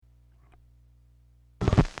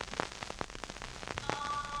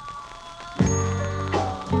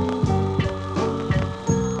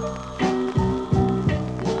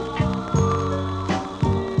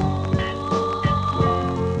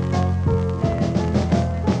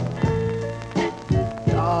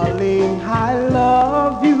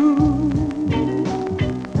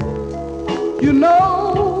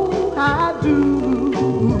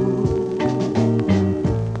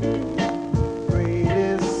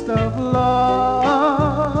of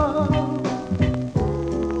love.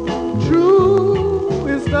 True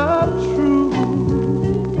is the truth,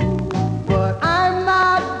 but I'm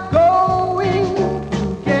not going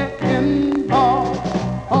to get involved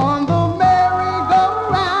on the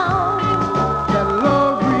merry-go-round that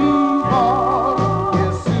love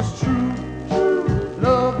revolves. Yes, it's true,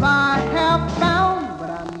 love I have found, but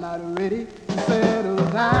I'm not ready to settle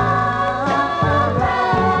down.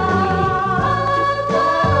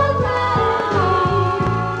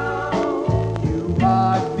 You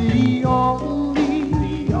are the only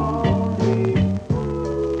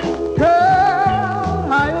girl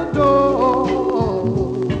I adore.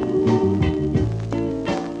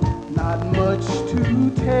 Not much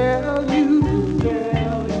to tell you.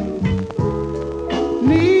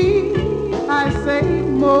 Need I say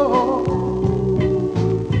more?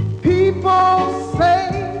 People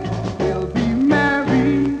say we'll be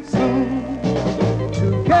married soon,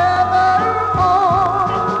 together on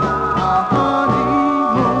our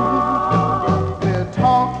honeymoon. We're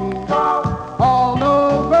talking all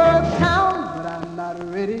over town, but I'm not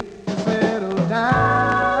ready to settle down.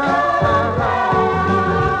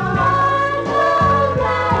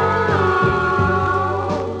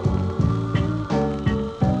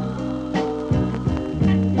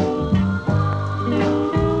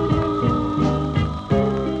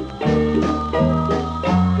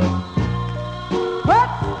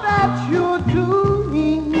 What's that you're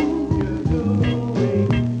doing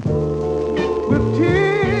with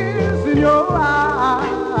tears in your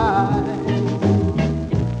eyes?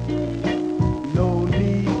 No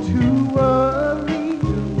need to worry.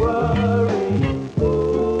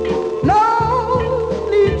 No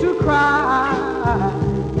need to cry.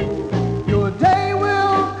 Your day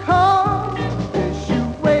will come, just you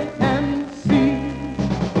wait and see.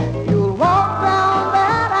 You'll walk down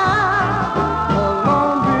that aisle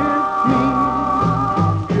along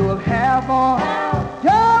with me. You'll have on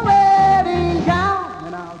your wedding gown,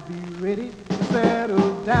 and I'll be ready to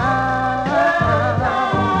settle down.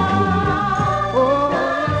 Oh,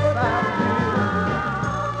 yes, I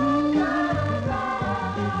will.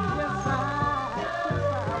 Yes, I will.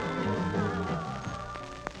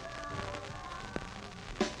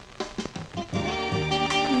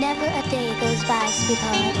 Never a day goes by,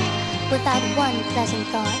 sweetheart, without one pleasant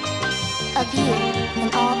thought of you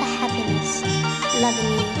and all the happiness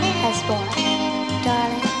loving you has brought.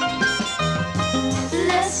 Darling,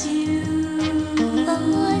 bless you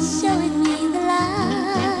for showing me the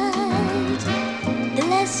light.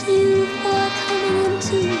 Bless you for coming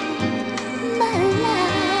into my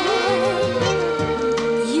life.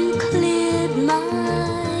 You cleared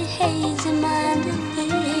my hazy mind of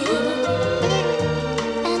fear,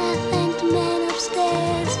 and I thank the man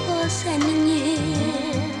upstairs for sending you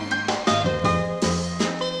here.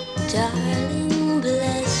 Darling,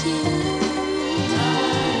 bless you.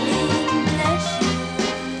 Darling, bless you.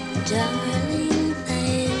 Darling,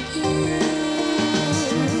 thank you.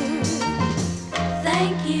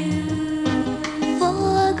 Thank you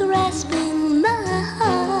for grasping my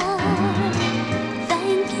heart.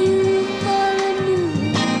 Thank you for a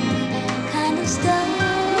new kind of start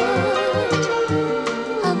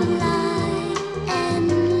of life and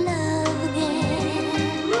love again.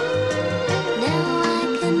 Now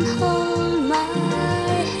I can hold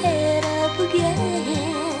my head up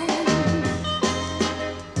again.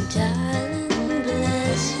 Darling,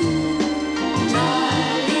 bless you.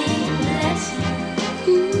 Darling, bless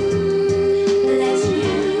you. Bless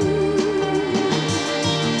you.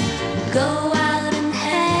 Go out and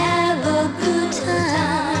have a good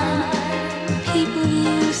time. People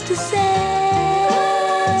used to say,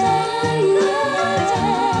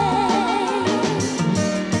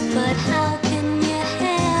 but how can you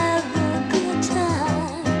have a good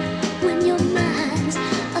time when your mind's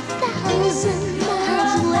 1,000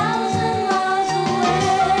 miles away?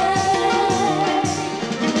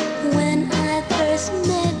 When I first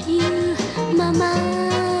met you, my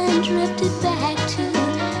mind drifted back to,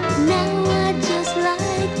 now I just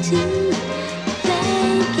like to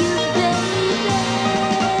thank you, baby.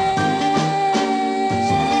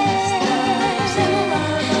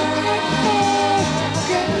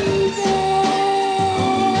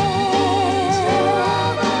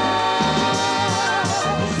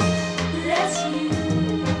 Bless you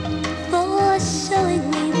for showing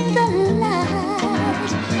me the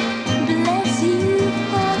light. Bless you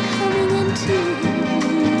for coming into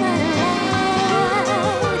my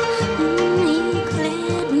life. You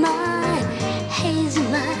cleared my hazy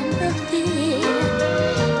mind of fear,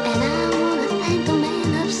 and I wanna thank the man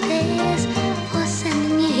upstairs for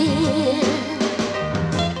sending you here.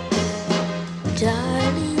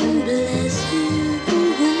 Darling,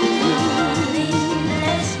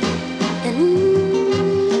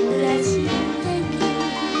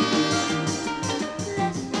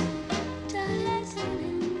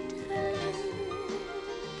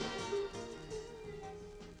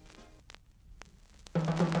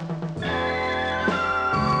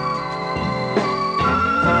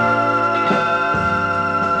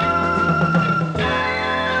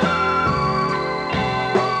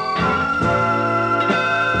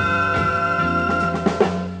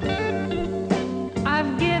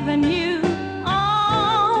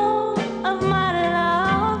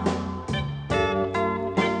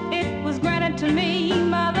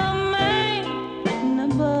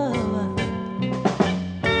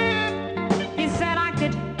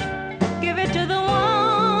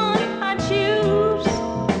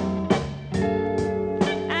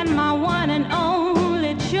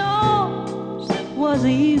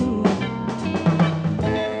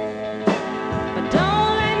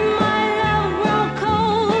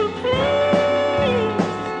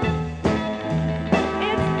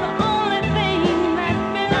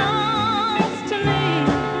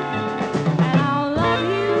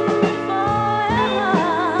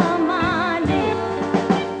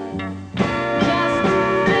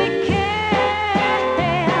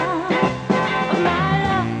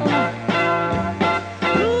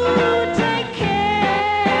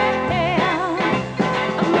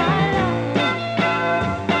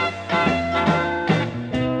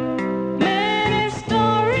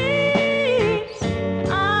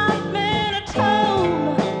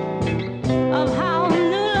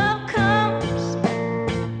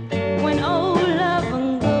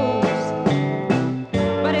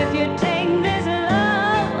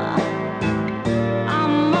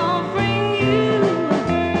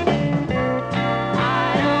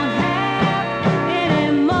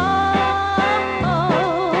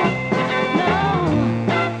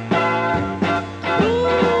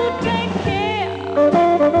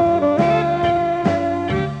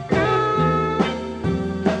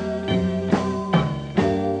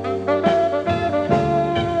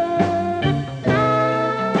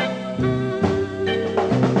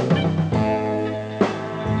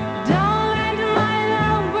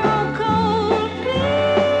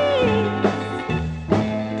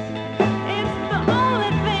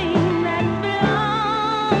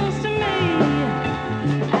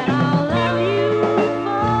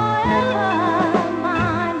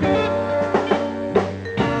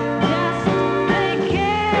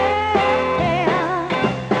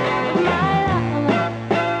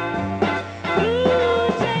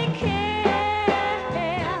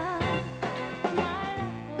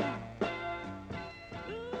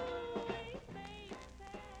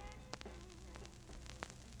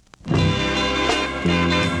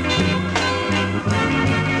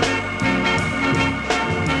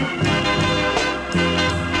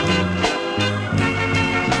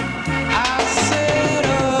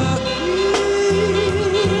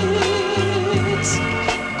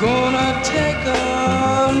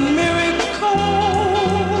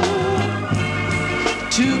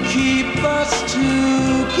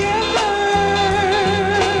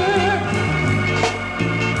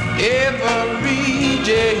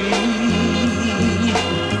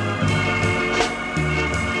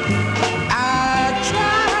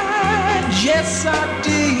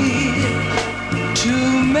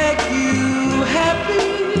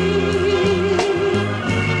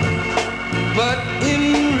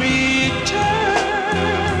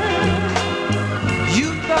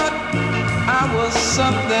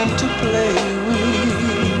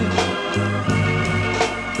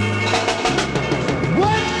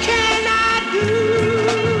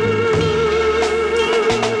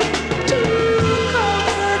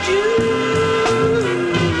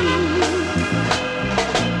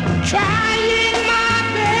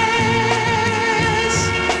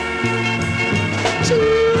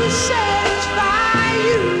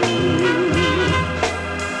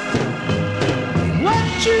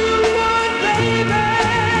 What you want, baby?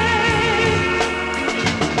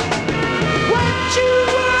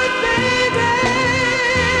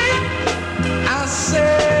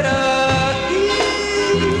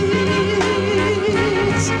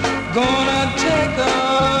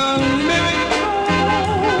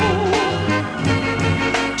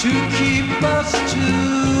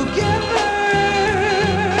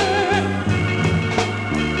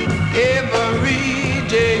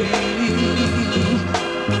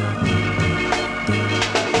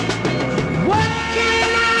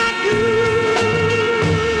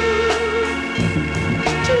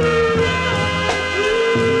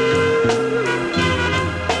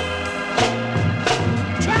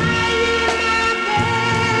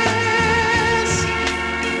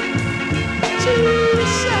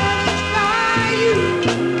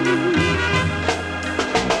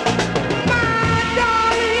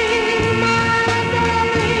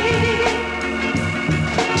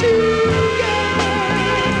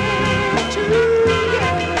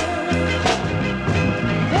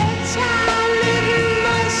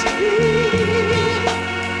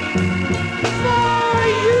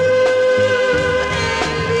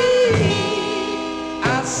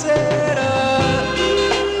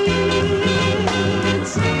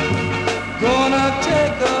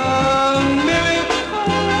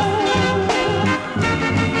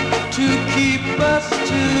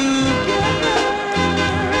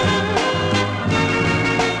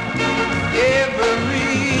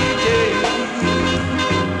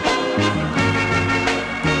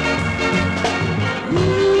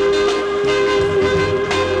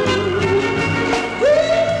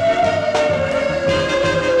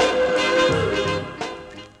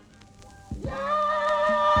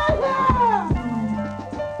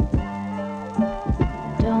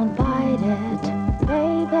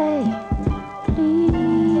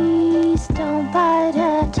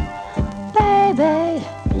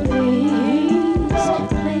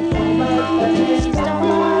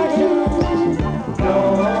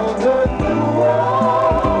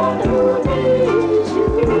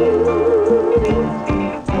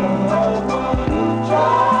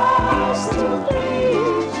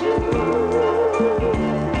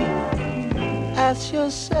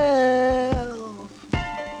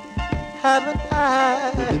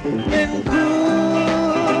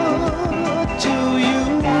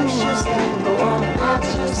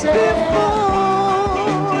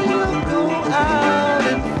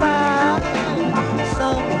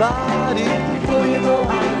 somebody. Before you go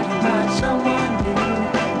out and find someone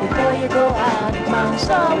new. Before you go out and find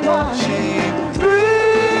someone new. Cheap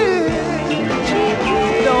thrill,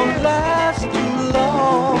 don't last too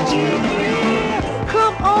long.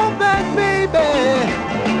 Come on back, baby.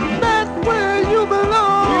 That's where you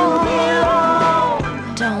belong.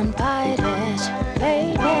 Don't bite it,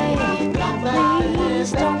 baby.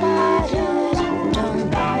 Please don't bite it.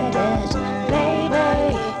 Don't bite it,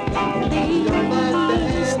 baby.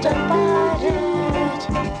 Please don't bite it.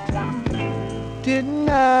 Didn't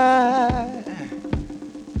I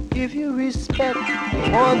give you respect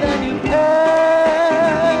more than you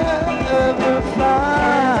ever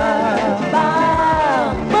found?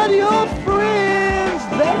 But your friends,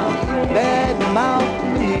 they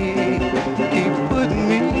badmouth me, keep putting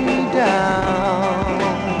me down.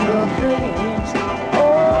 Your friends,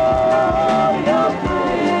 oh, your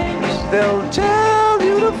friends. They'll tell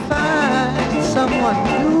you to find someone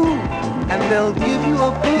new, and they'll give you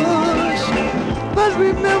a push. But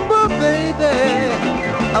remember, baby,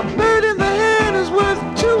 a bird in the hand is worth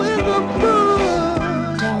two in the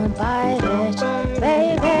bush. Don't bite it,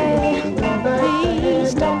 baby.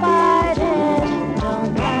 Please don't bite it.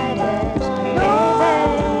 Don't bite it, baby.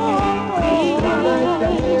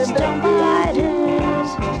 Please don't bite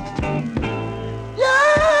it. Yeah,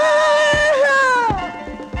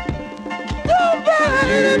 don't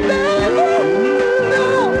bite it, baby. No,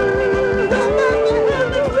 don't let me have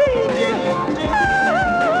the feeling.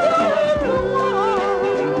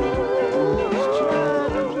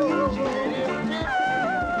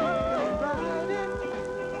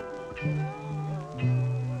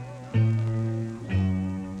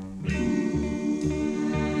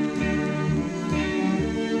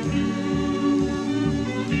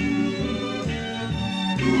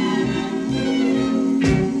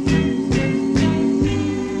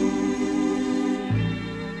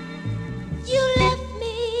 You left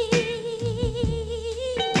me.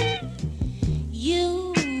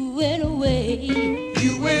 You went away.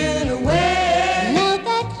 You went away. Now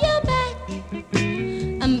that you're back,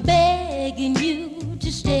 I'm begging you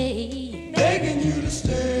to stay. Begging you to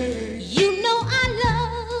stay. You know I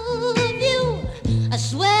love you. I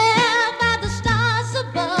swear by the stars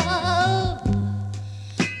above.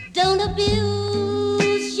 Don't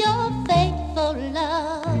abuse your faithful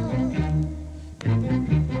love.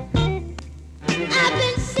 I've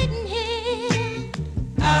been sitting here,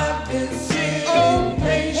 I've been sitting oh,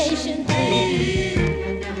 patiently,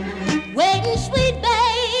 waiting, sweet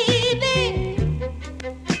baby,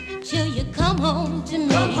 till you come home to me.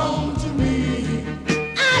 Come home to me.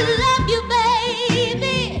 I love you,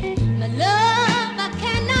 baby. My love I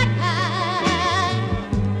cannot hide.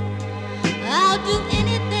 I'll do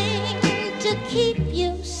anything to keep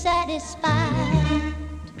you satisfied.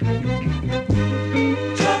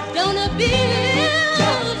 Don't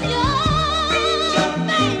abuse your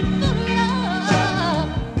faithful love.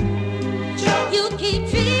 You keep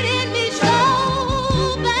treating me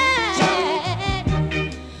so bad.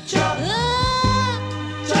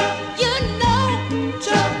 You know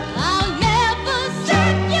I'll never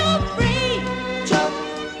set you free.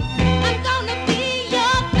 I'm gonna be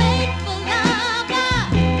your faithful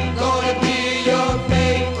lover. Gonna be your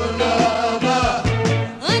faithful lover.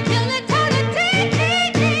 Until eternity,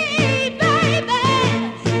 baby.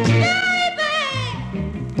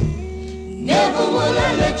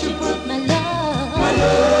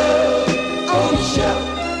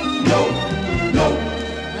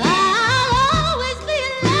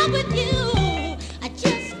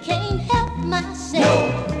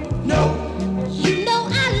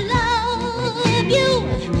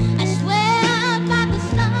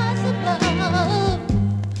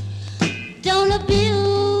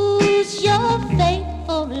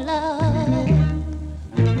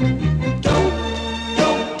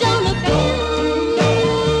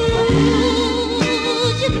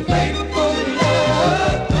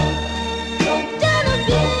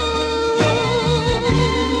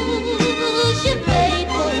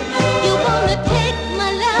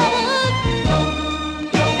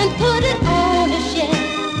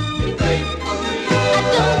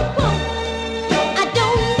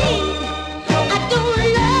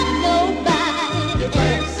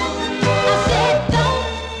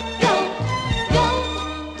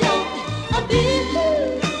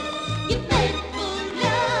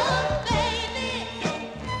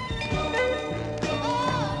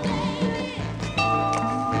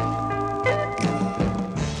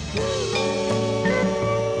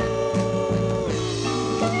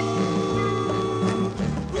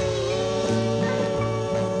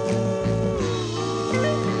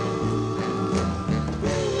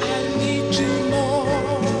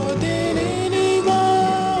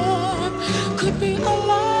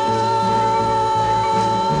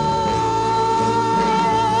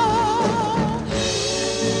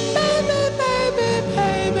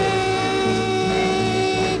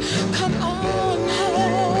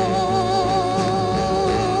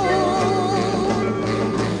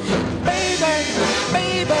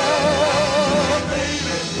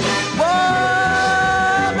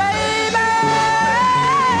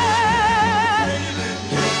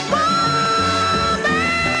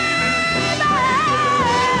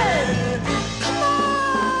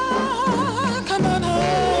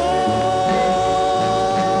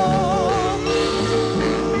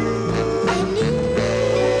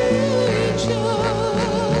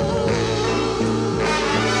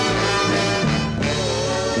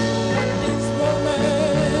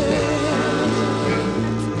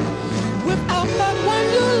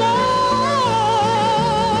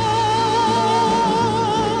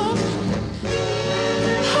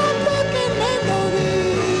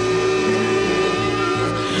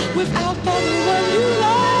 without the one you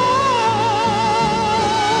love.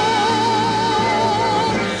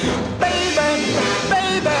 Baby,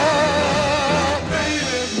 baby,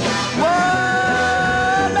 whoa,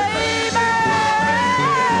 baby,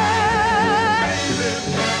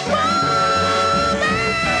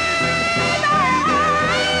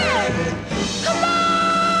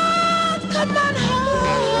 come on home.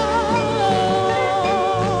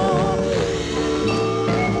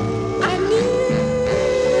 I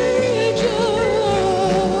need you,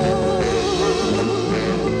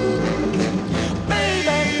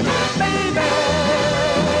 baby, baby,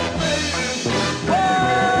 whoa,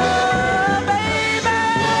 baby,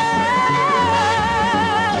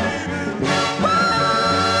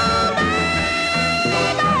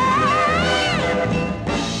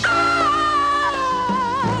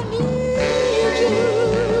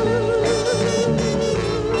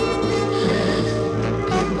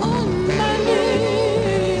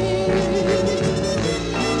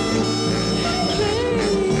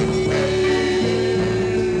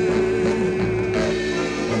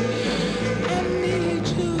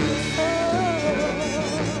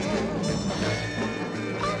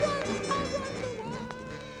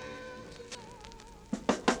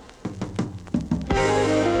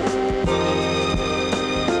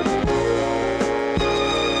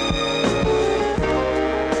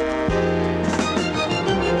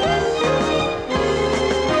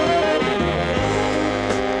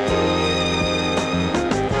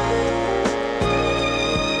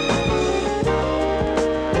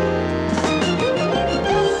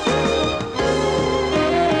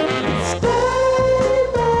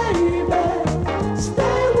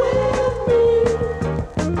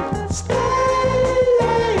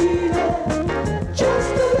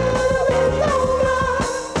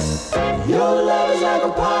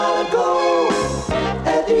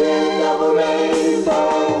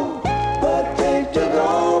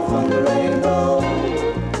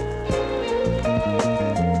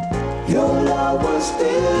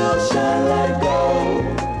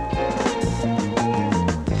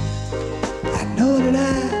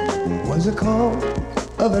 The cause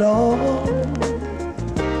of it all,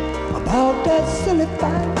 about that silly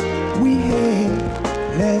fight we had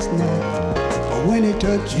last night. But when it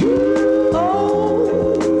touched you,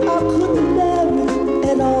 oh, I couldn't love it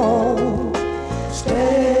at all.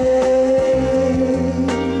 Stay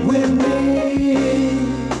with me.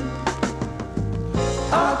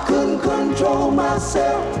 I couldn't control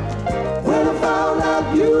myself when I found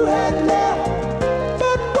out you had left.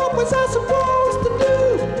 But what was I supposed to do?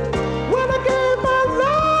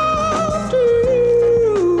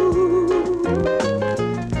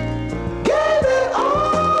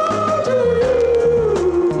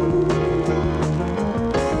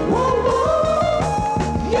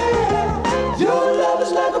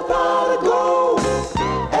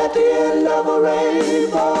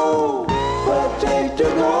 Rainbow, but take to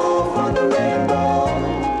go from the rainbow.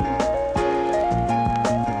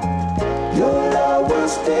 Your love will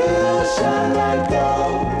still shine like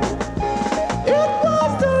gold. It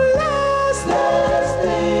was the last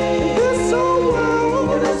thing. This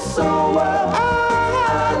so well. I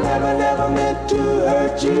never meant to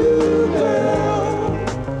hurt you, girl.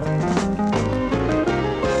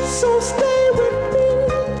 So stay with me,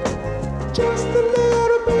 just a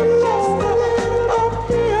little bit longer.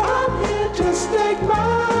 Take my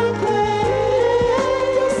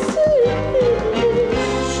place.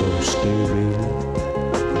 So stay, baby,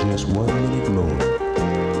 just 1 minute more.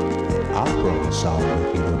 I promise I'll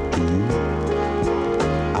make it up to you.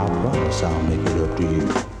 I promise I'll make it up to you.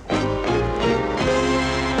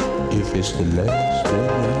 If it's the last thing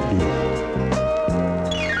I do.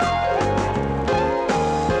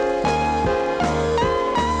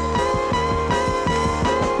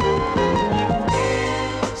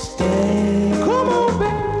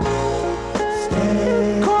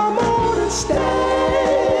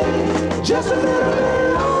 Just a little bit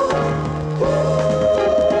longer.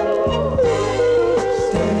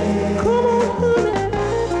 Stay. Come on, honey,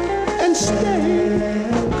 and stay.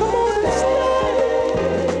 Come on and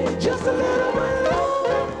stay. Just a little bit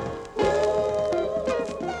longer.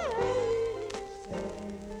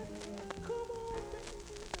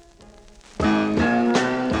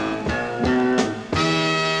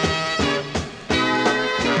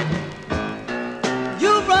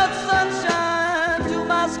 You brought sunshine to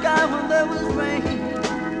my sky when there was rain.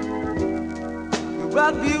 You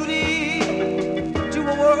brought beauty to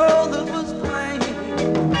a world that was plain.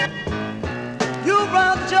 You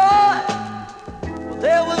brought joy, but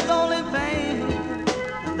there was only pain.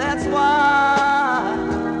 And that's why,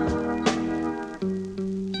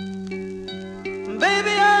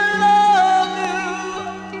 baby, I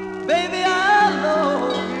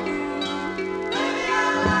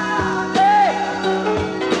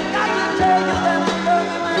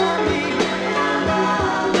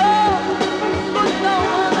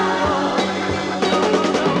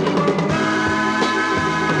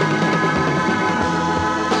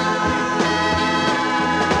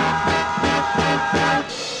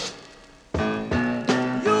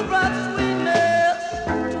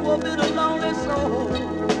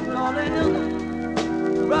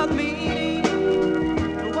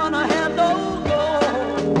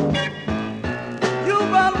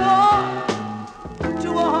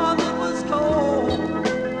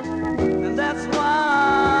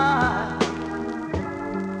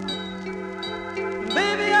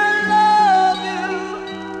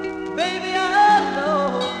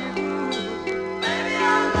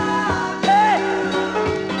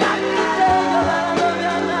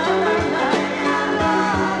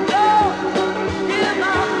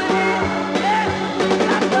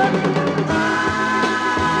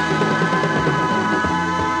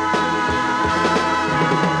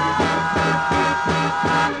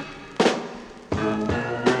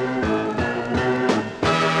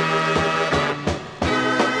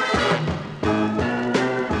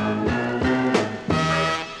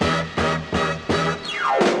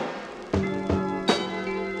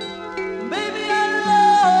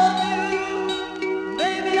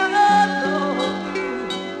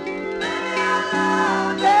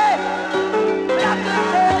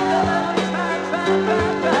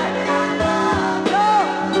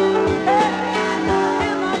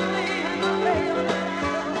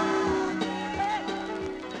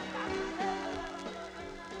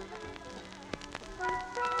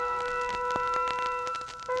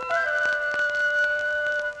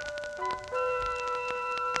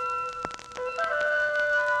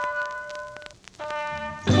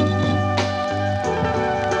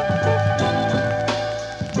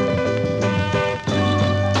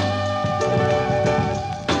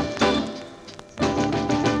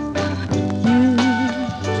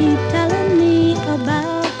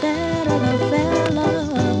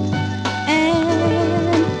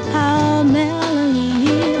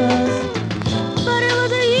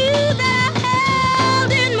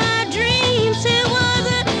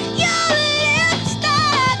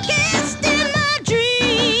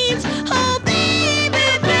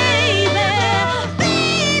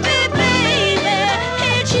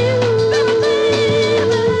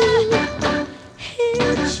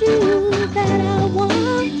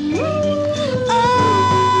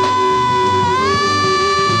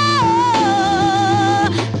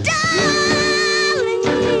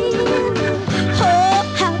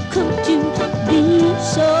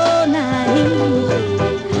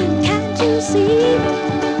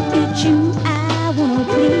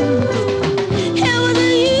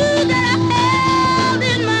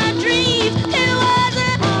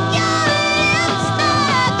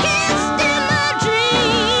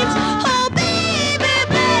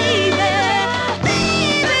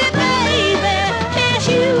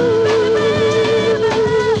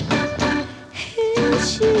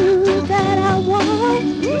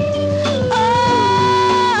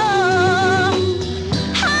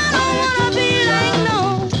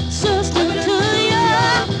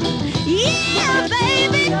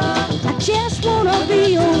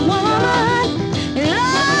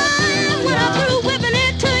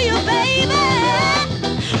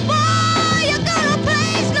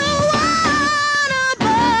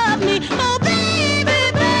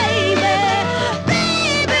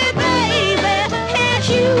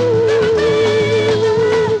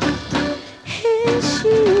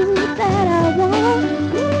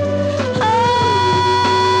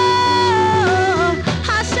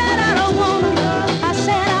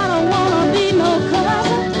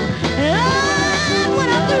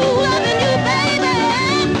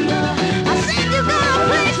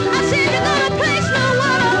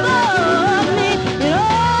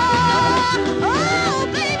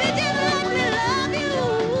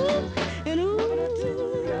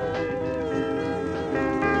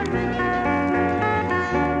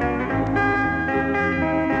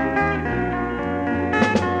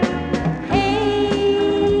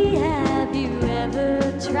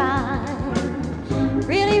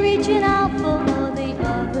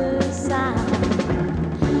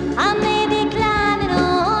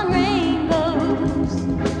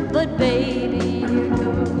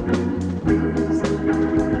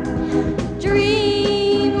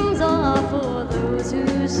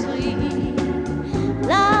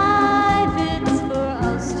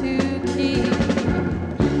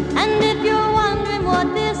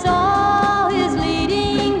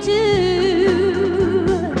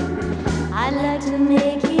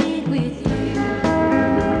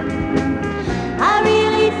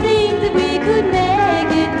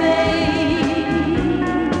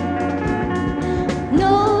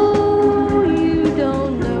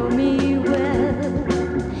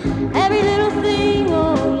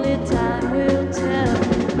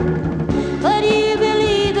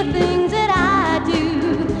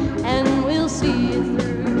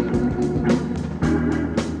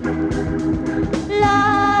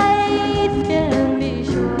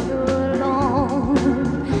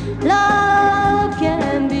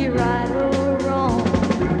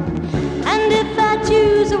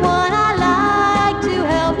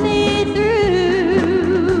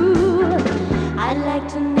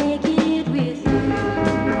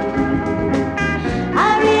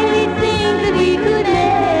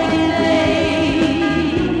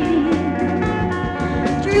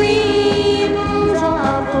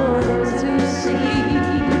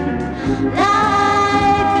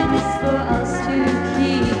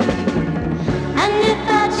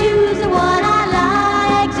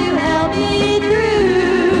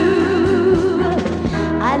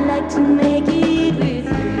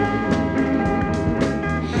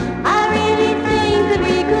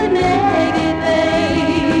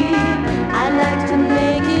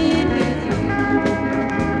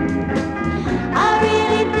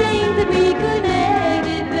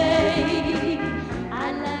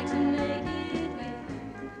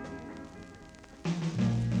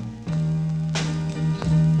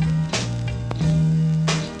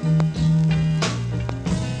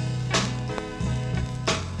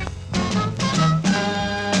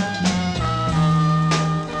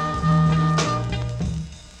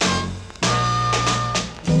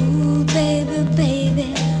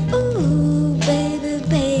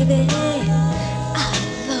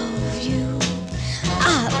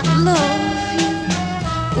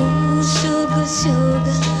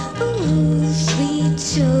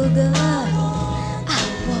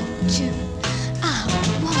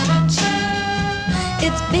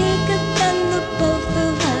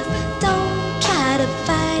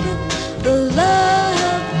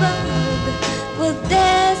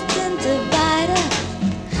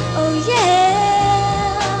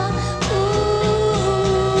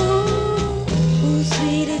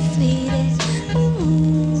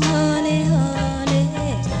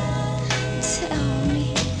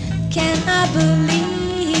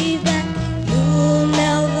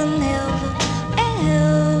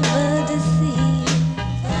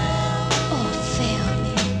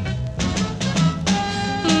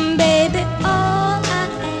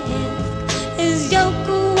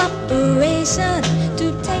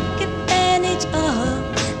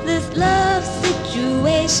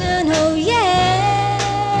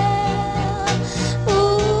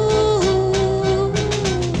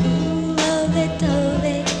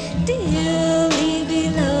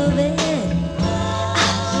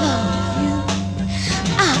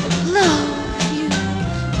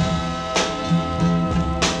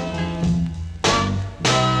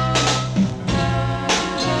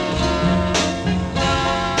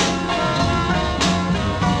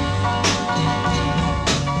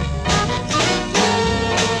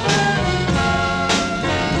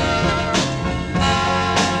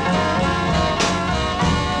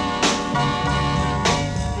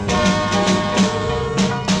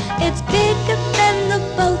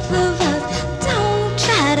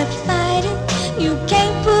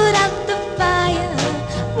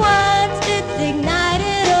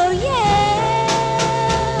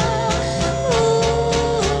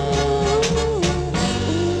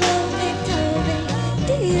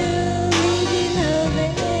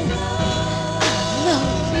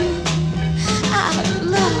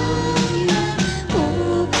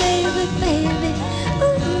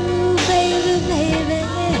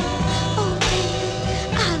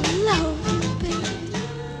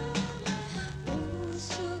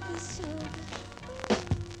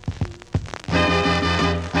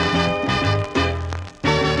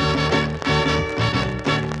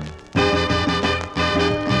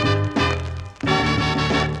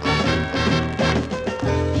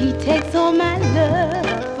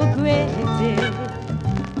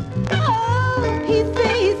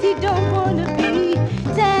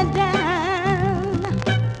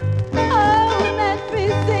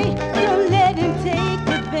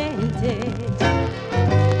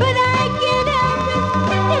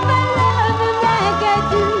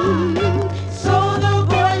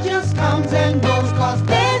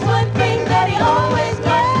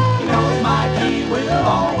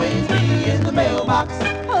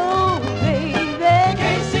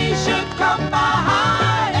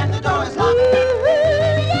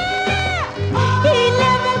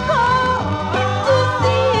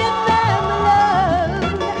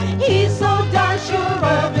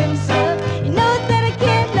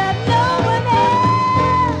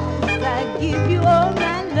give you all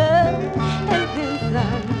my love and then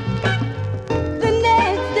some. The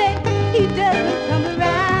next day he doesn't come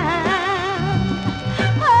around.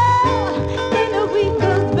 Oh, then a week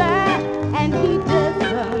goes by and he does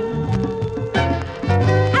come.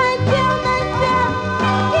 I tell myself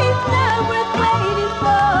he's not worth waiting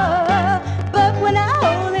for, but when I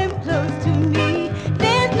hold him close to me,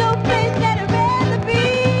 there's no place that I'd rather be.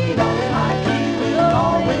 You know my key will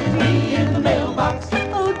always be in the mailbox.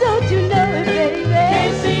 Oh, don't you know it, baby?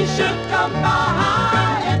 Casey should come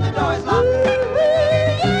by and the door is locked. Ooh,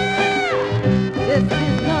 yeah. Just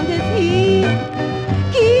as long as he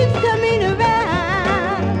keeps coming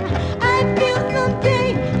around, I feel someday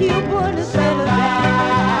he'll want to settle down.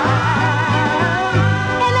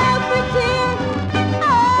 And I'll pretend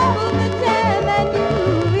all the time I knew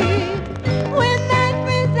it. When my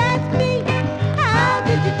friends ask me, how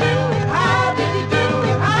did you do it? How did you do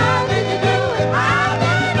it? How did you do it? I'm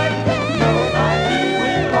gonna say, my key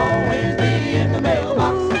will always be in the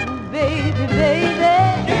mailbox. Ooh, baby, baby.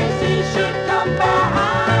 Casey should come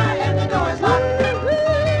by and the door is locked. Ooh,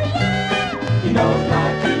 yeah. He knows my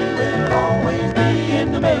key will always be in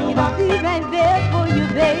the mailbox. Be right there for you,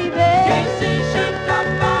 baby. Casey should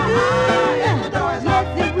come by and the door is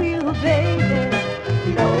locked. Yes, it will, baby.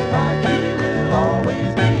 He knows my key will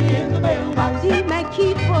always be in the mailbox. Leave my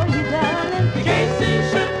key for you, darling. Casey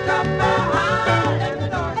should come by and the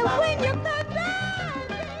door is locked. And when you come by,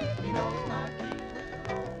 baby, he knows my key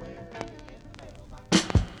will always be in the mailbox.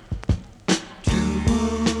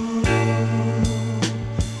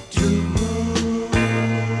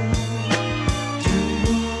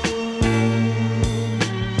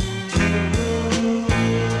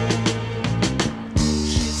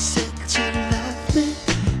 She said she loved me,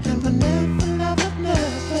 and will never, never,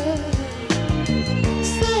 never.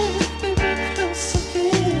 Said baby, close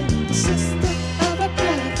again, sister of a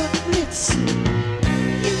brother. Listen,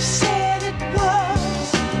 you said it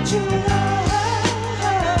was true love.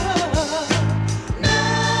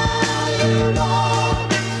 Now you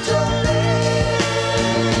want to live.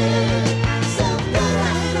 So go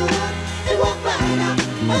right on and walk right out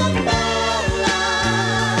of my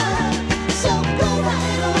life. So go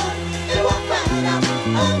right on and walk right out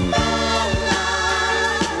of my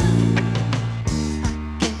life.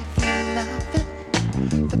 I gave you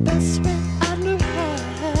loving the best way I knew how.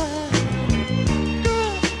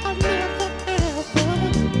 Girl, I never ever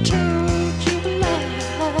told you lies.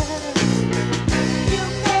 You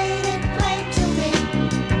made it plain to me,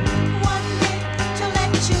 wanted to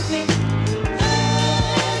let you be,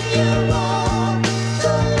 and you want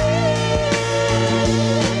to live.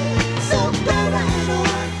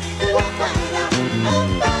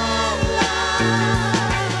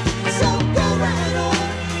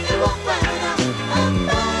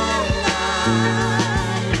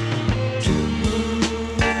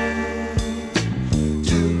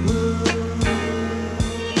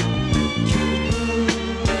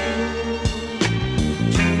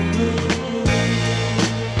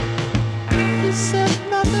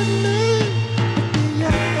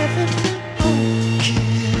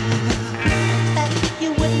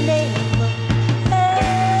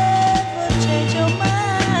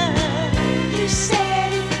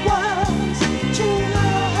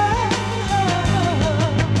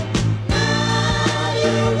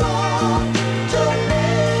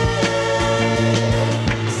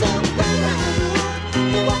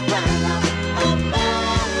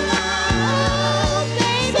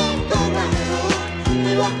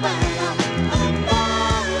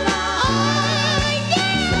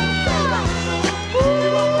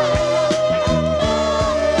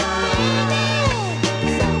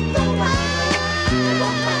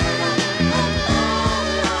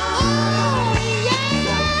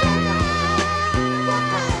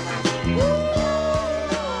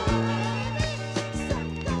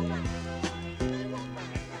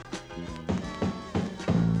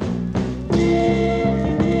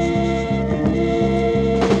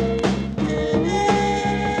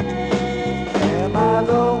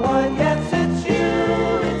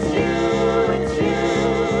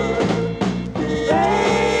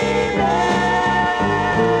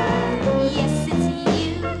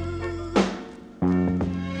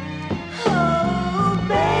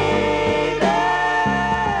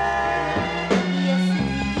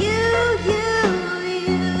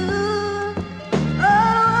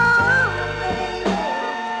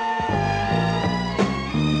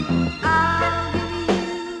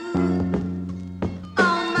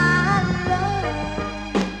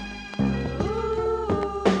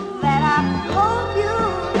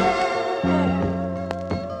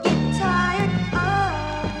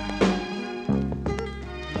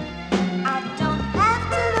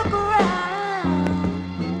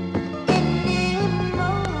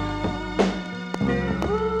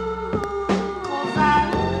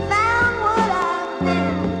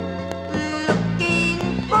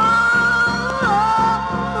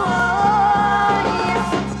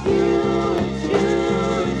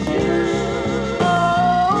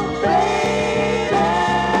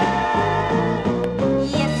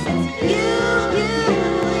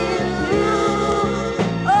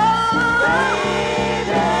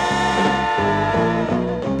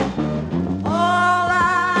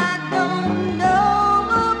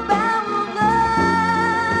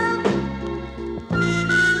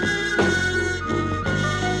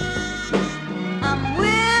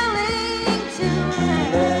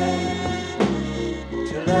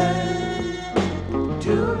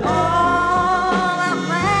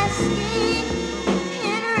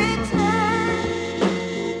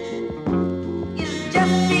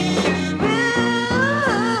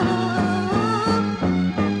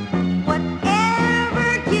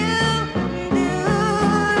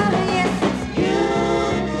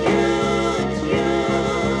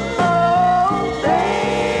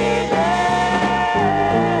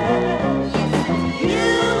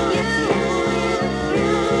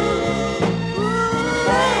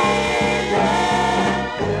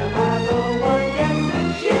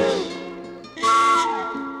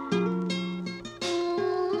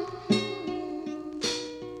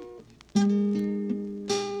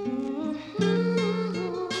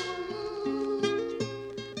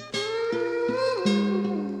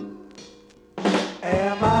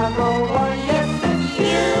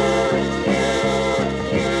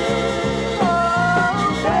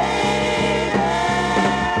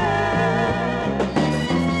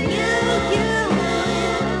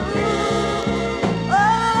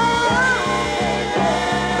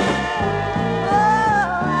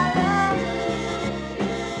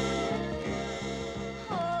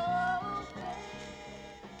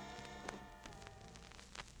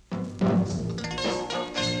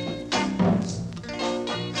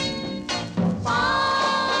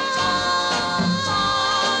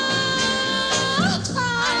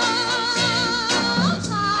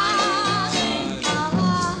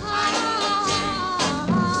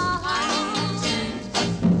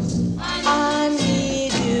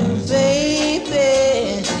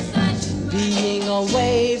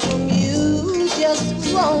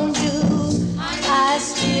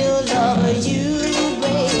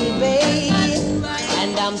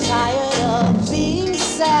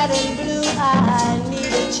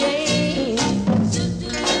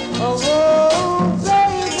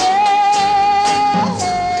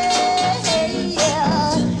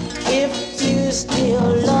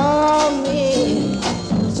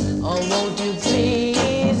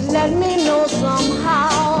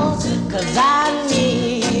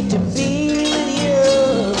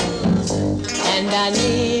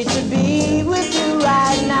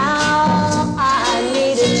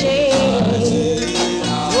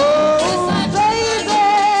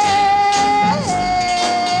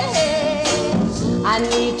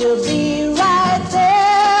 need to be right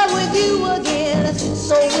there with you again,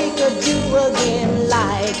 so we could do again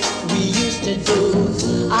like we used to do.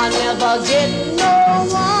 I'll never get no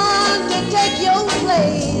one to take your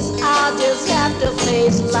place. I'll just have to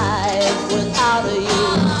face life without you,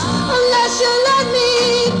 unless you let me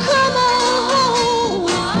come on home.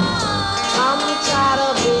 I'm tired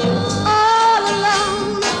of being all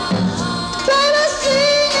alone. Baby,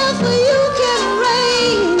 see if you can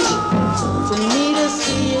arrange for me to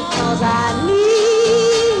see it, 'cause I need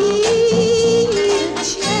a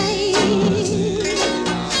change.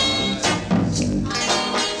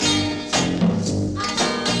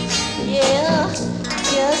 Yeah,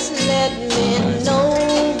 just let me know,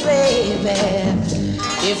 baby,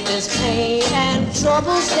 if there's pain and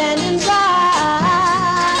trouble standing by.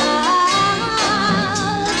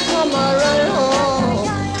 Come on, run home.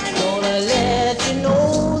 Gonna let you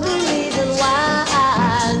know the reason why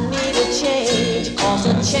I need a change, 'cause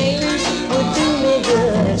a change would do me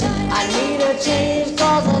good. I need a change,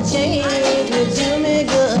 'cause a change would do me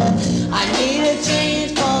good. I need a change,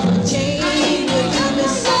 'cause a change would do me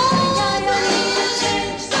so good.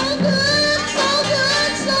 So good, so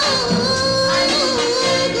good, so good.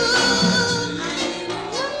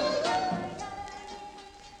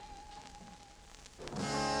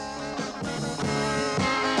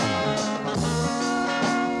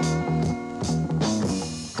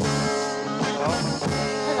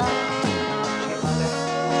 Hello.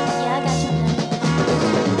 Yeah, I got your letter.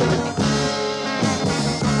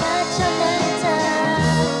 Got your letter.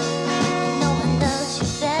 No one knows you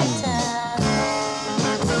better.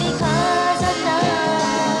 Because I know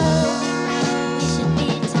we should be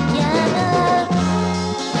together.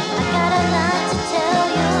 I got a lot to tell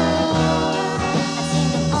you. I seem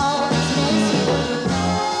to always miss you.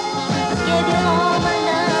 I gave you all my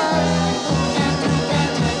love, and who can do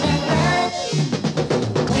better than that?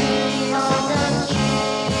 We hold the key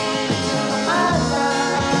to our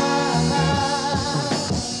love.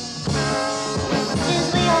 Since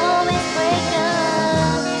we always break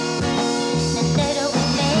up, and later we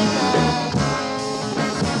make up,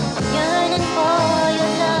 yearning for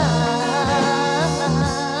your love.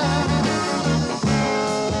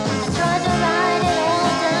 I tried to write it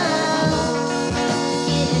all down, to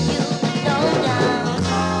give you the lowdown.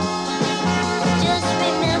 Just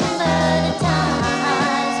remember the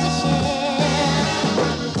times we shared.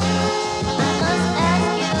 I must ask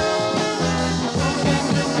you, who can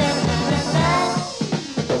do better than that?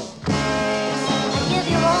 I give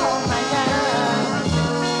you all my love,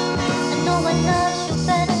 and no one loves you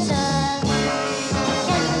better.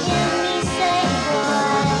 Can you hear me say,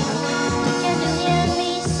 boy? Can you hear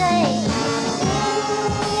me say?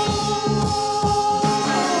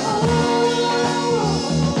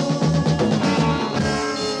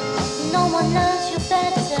 No one loves you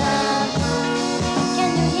better.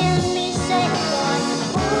 Can you hear me say, boy?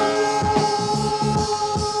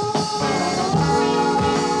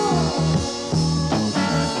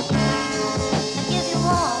 I give you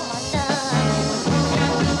all my love,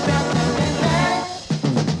 and you better than that.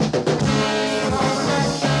 Hold the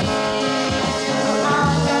key to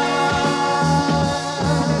our love.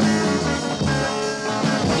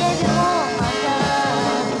 I give you all my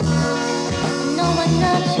love. No one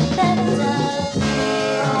loves you better.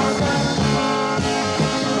 Hold the key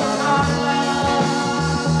to our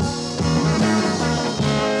love.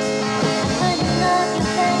 I couldn't love you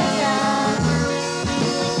better.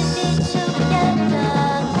 We should be together.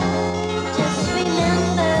 Just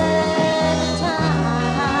remember the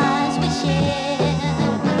times we shared.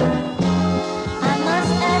 I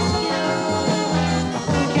must ask you,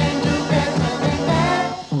 who can do better than that?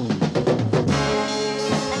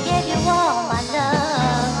 I gave you all my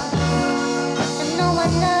love,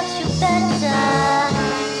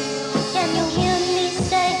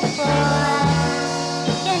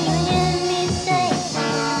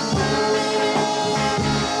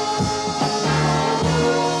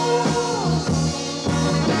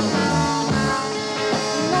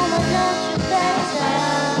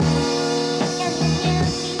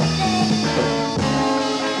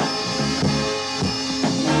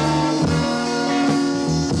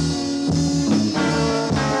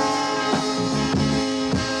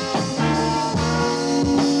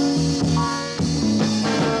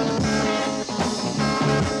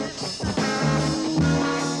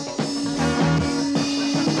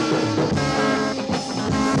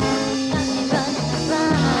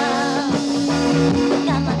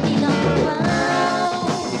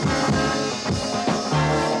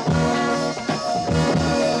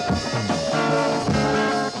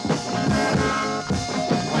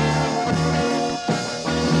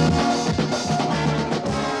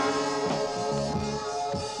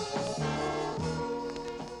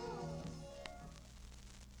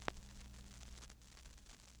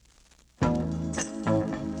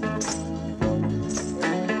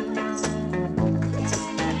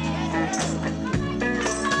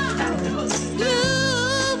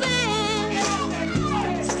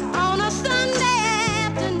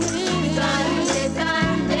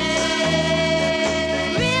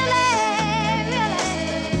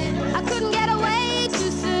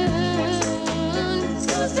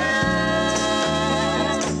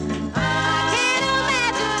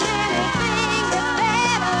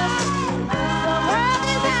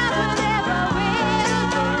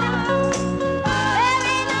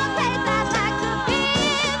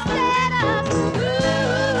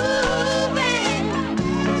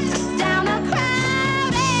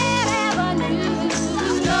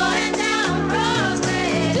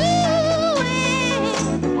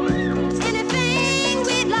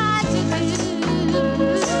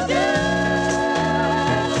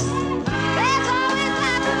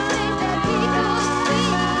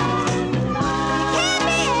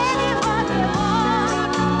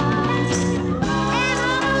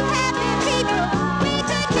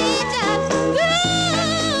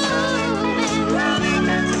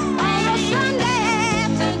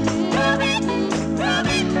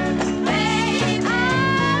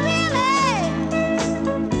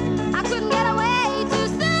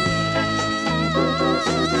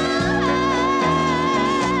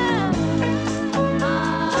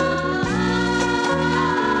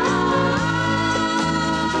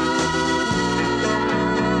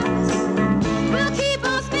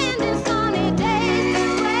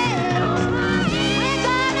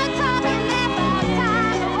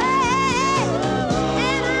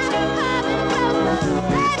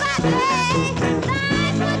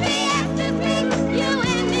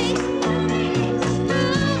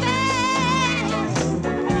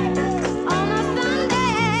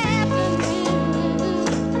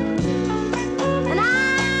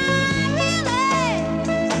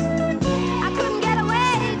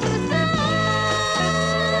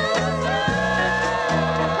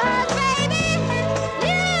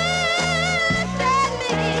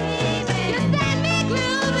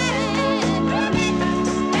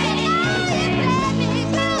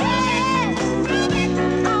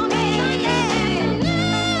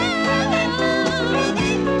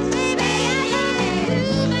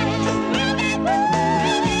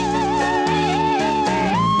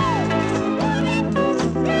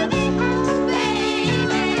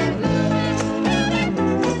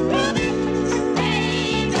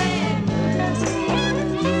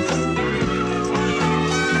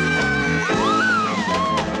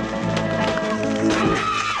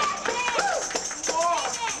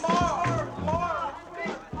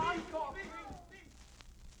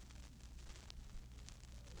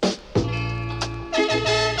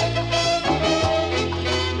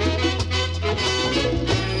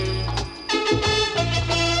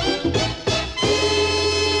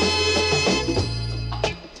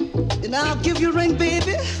 And I'll give you a ring,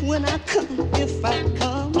 baby, when I come, if I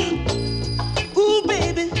come. Ooh,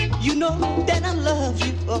 baby, you know that I love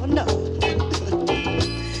you, oh no.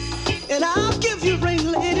 And I'll give you a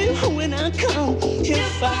ring, lady, when I come,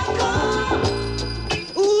 if I come.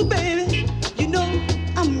 Ooh, baby, you know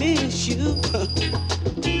I miss you.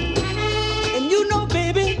 And you know,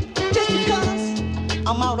 baby, just because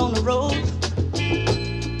I'm out on the road,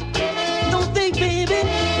 don't think, baby,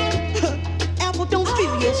 apple don't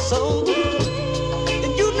feel your soul.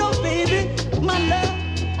 And you know, baby, my love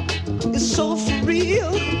is so for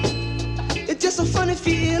real. It's just a funny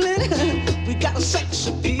feeling. We got a sex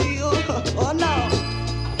appeal. Oh no.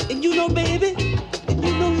 And you know, baby, and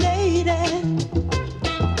you know, lady,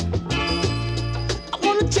 I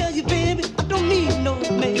wanna tell you, baby, I don't need no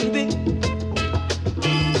maybe.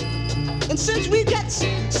 And since we got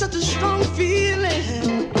such a strong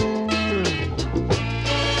feeling,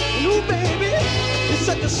 and ooh, baby, it's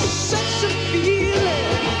such a sexy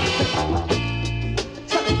feeling.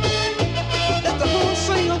 That's the whole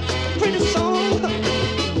sing a pretty song.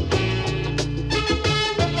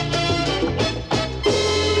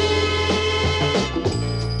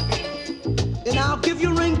 And I'll give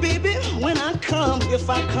you a ring, baby, when I come, if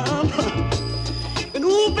I come. And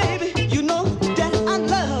ooh, baby, you know that I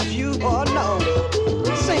love you, oh no.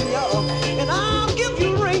 Sing, y'all. And I'll give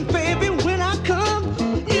you a ring, baby, when I come,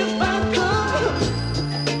 if I come.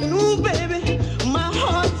 And ooh, baby, my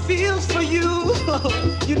heart feels for you.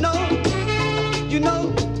 You know,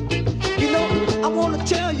 I wanna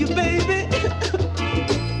tell you, baby,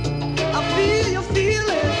 I feel your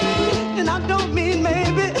feeling, and I don't mean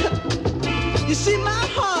maybe. You see, my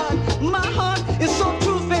heart is so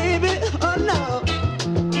true, baby. Oh no,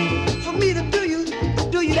 for me to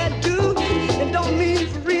do you that do, it don't mean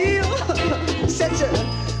for real. Such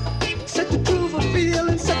a true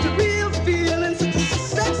feeling, such a real feeling, such a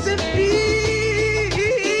sexy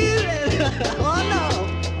feeling. Oh no.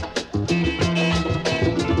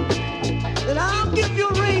 And I'll give you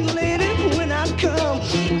a ring, lady, when I come.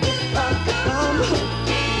 I come.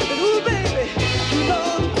 And ooh, baby,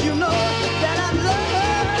 you know that I love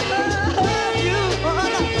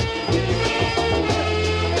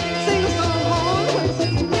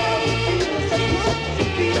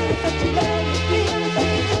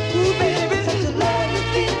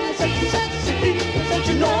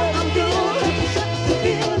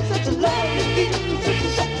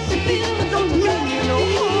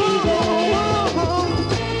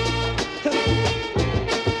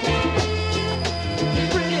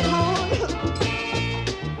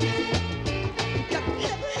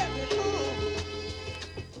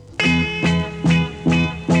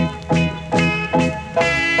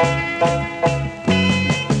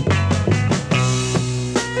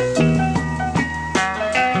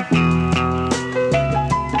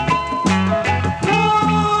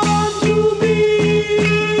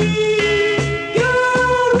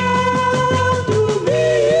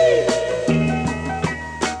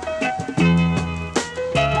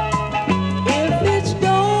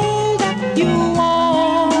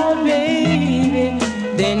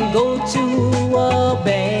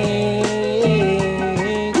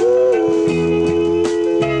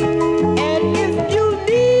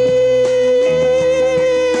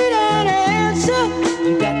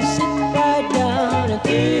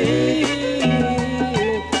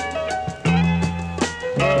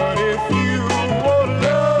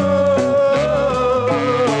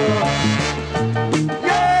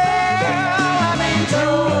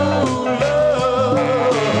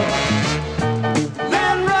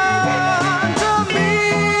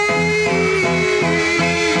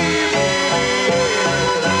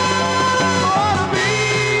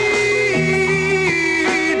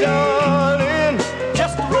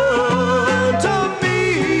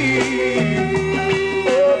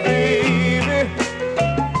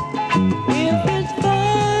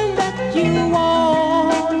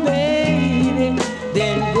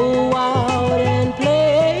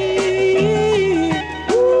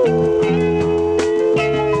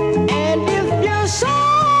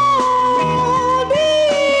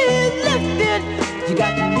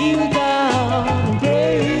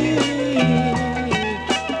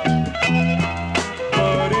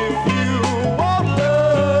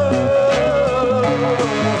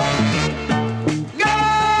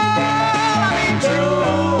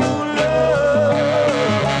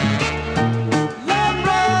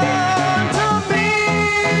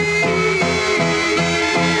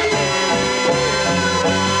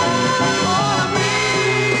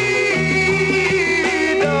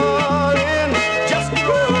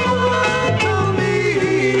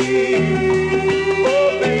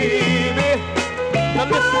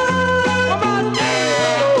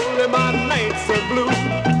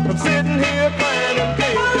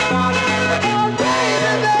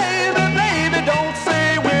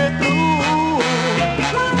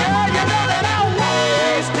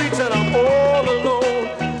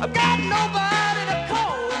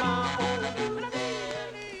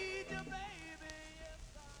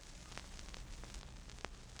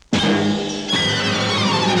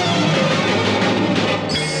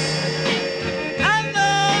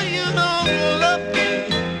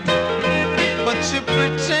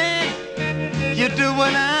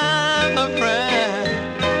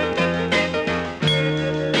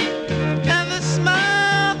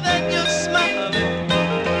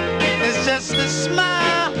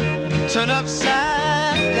turn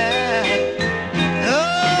upside down.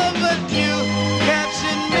 Oh, but you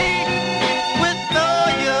captured me with all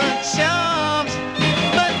your charms.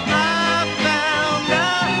 But I found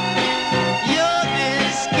out your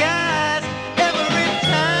disguise every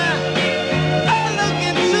time I look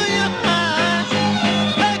into your eyes.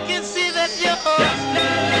 I can see that you're just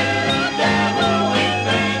a little devil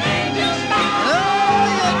with an angel smile. Oh,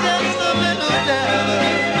 you're just a little devil.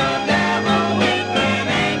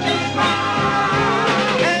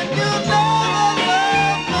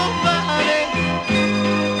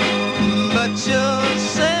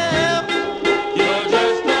 Yourself, you're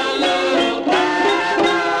just a little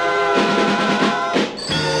devil.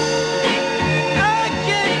 I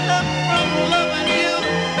can't help from loving you.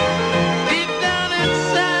 Deep down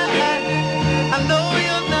inside, I know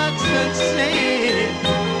you're not sincere.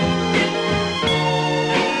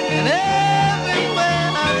 And everywhere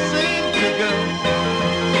I seem to go,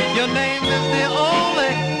 your name is the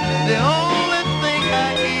only thing I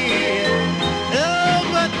hear. Oh,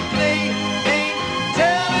 but they ain't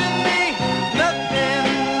telling me nothing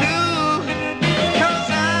new, 'cause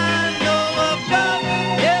I know about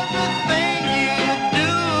everything you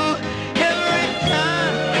do. Every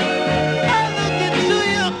time I look into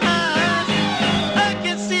your eyes, I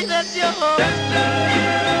can see that you're just a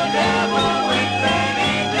little devil with an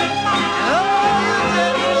angel smile. Oh, you're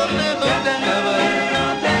just a little devil.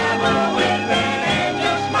 With an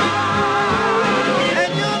angel smile.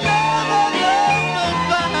 And you'll never love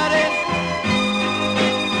nobody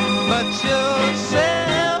but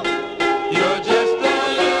yourself. You're just a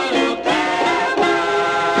little devil.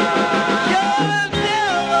 You're a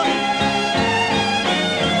devil.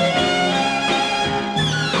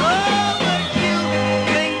 Oh, but you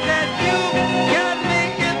think that you got me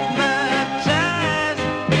hypnotized.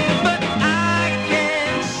 But I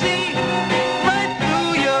can see right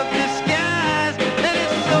through your disguise. And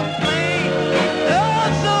it's so plain, oh,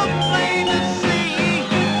 so plain to see.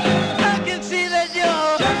 I can see that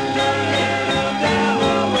you're just a little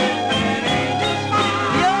devil with an angel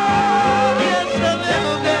smile. You're just a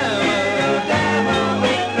little devil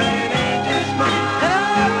with an angel smile. And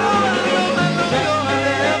I know you're a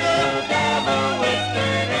devil with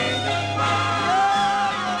an angel smile.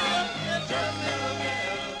 You're just a little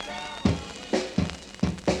devil.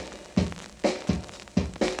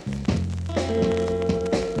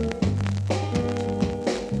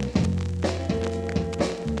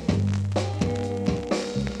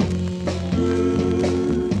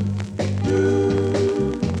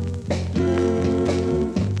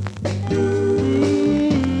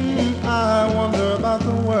 I wonder about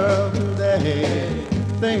the world today.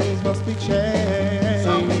 Things must be changed.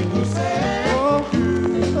 Some people say, oh,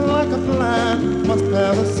 like a plant must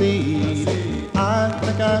have a seed. I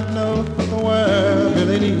think I know what the world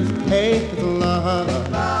really needs. Hey, it's love.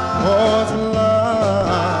 Oh, it's love.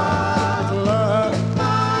 It's love.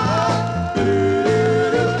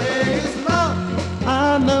 It's love.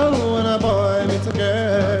 I know when a boy meets a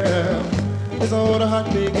girl, his old heart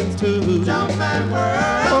begins to jump and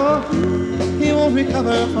whirl. Oh, he won't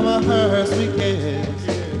recover from her sweet kiss.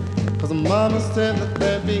 'Cause mama said that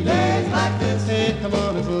there'd be days like this. Hey, come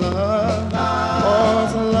on, it's love. Oh,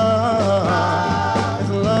 it's love.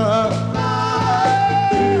 It's love.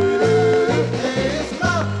 It's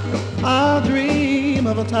love. I dream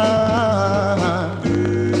of a time,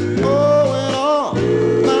 oh, when all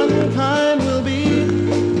mankind will be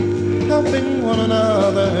helping one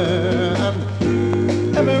another,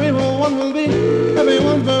 and everyone will be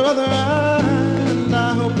everyone's brother. And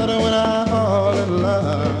I hope that when I fall in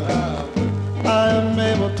love, I am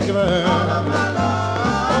able to give her all of my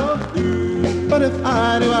love. But if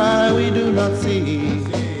I do, we do not see.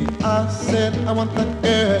 I said I want that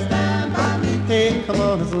girl. Stand by me. Hey, come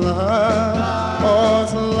on, it's love. Oh,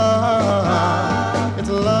 it's love. It's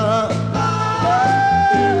love.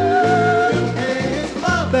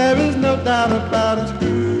 There is no doubt about it.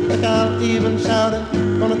 Like I'll even shout it.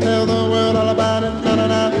 Gonna tell the world all about it. Na na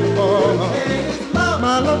na. Oh,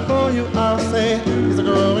 my love for you, I'll say, is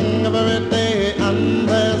growing every day, and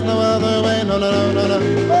there's no other way. No, no, no, no, no.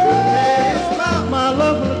 My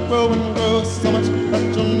love will grow and grow so much that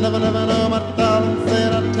you'll never, never know. My darling,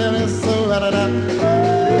 said I tell you so. Da-da-da.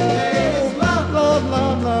 Love, love,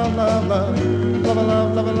 love, love, love, love, love,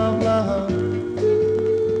 love, love, love, love.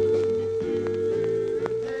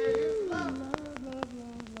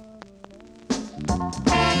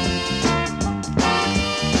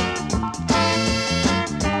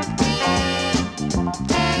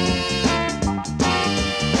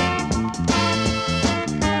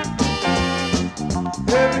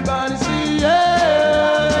 Everybody see,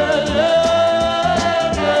 yeah,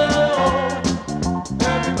 yeah, yeah.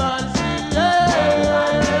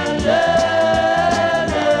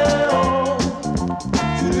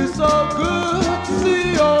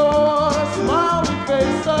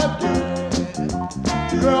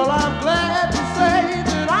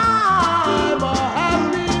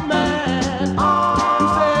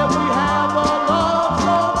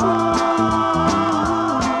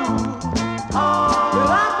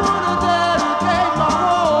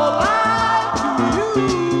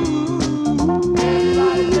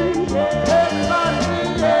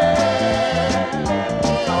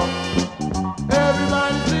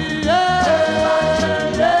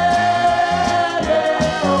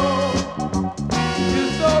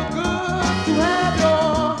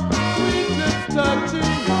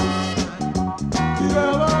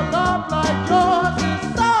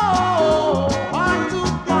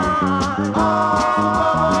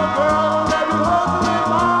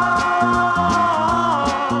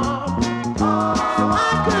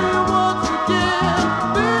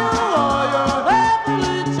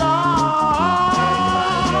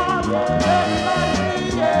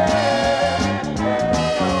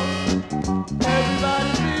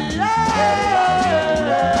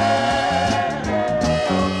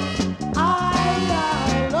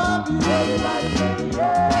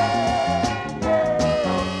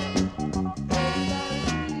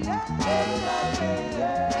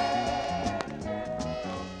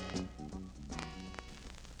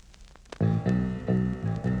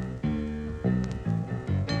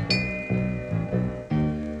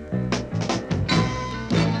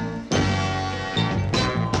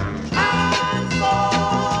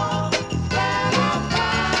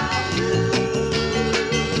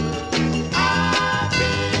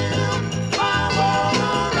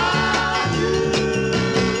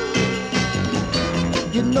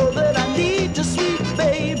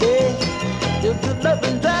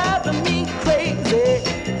 been driving me crazy.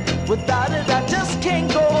 Without it, I just can't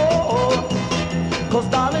go. 'Cause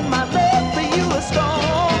darling, my love for you is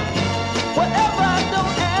strong. Whatever I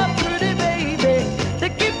don't have, pretty baby, to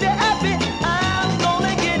keep you happy, I'm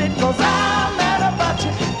gonna get it. 'Cause I'm mad about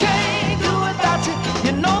you, can't do without you.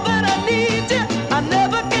 You know that I need you, I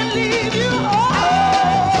never can leave you. Oh,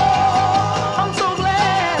 I'm so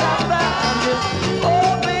glad I found you.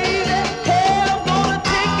 Oh, baby, hey, I'm gonna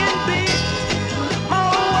take and be my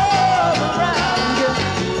world around you.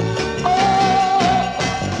 Oh,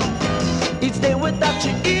 each day without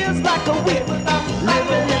you is like a whip.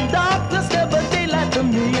 Living in darkness, never daylight to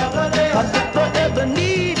me. I think forever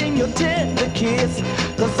needing your tender kiss.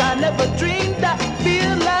 'Cause I never dreamed I'd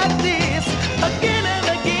feel like this. Again and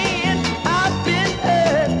again, I've been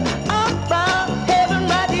hurt. I found heaven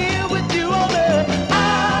right here with you on earth.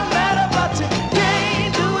 I'm mad about you,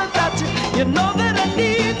 can't do without you. You know that I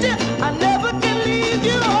need you, I never can leave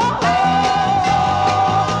you. Oh,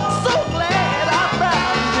 so glad I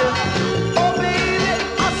found you. Oh, baby,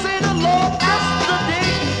 I say the Lord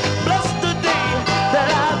bless the day that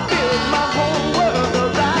I built my whole world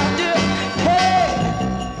around you. Hey,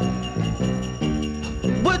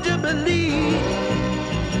 would you believe?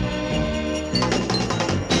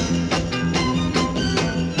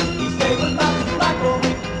 Stay with my back on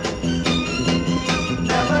me.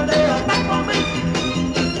 Never lay a back on me.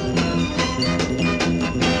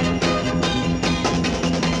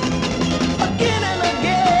 Again and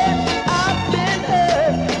again, I've been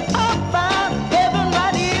hurt. I found heaven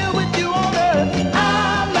right here with you on earth.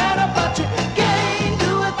 I'm mad about you, can't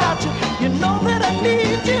do without you. You know that I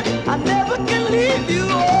need you, I never can leave you.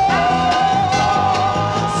 Oh,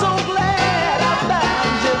 so glad I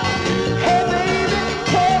found you. Hey, baby,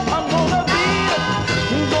 hey, I'm gonna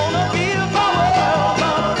build my world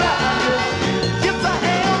around you. Yes, I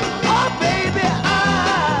am. Oh, baby,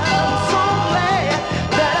 I'm so glad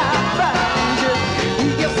that I found you.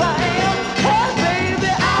 Yes, I am. Hey,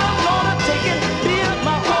 baby, I'm gonna take and build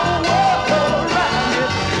my whole world around you.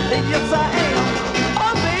 Yes, I am.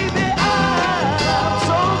 Oh, baby, I'm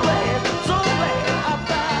so glad I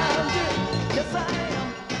found you. Yes, I am.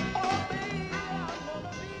 Oh, baby, I'm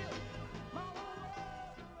gonna build my whole world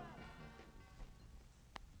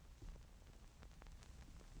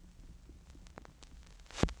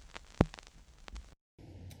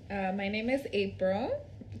around. My name is April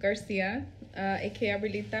Garcia, aka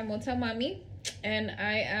Abuelita Motel Mami, and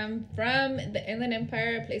I am from the Inland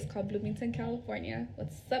Empire, a place called Bloomington, California.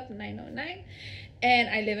 What's up, 909? And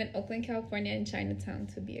I live in Oakland, California, in Chinatown,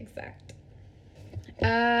 to be exact.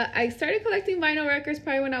 I started collecting vinyl records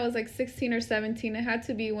probably when I was like 16 or 17. It had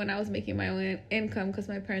to be when I was making my own income because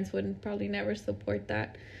my parents would probably never support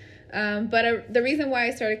that. But the reason why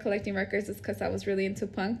I started collecting records is because I was really into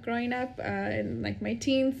punk growing up in like my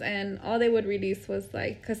teens, and all they would release was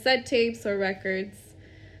like cassette tapes or records.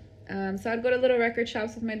 So I'd go to little record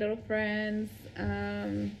shops with my little friends.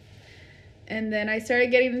 And then I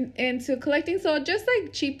started getting into collecting. So just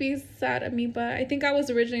like cheapies sat at me, but I think I was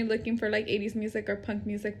originally looking for like 80s music or punk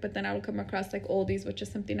music, but then I would come across like oldies, which is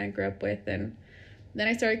something I grew up with, and then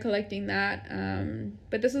I started collecting that.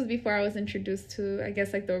 But this was before I was introduced to, I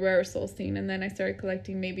guess, like the rare soul scene. And then I started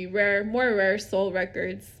collecting maybe more rare soul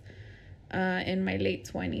records in my late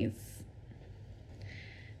 20s.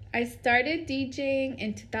 I started DJing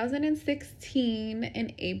in 2016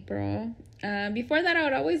 in April. Before that, I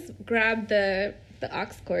would always grab the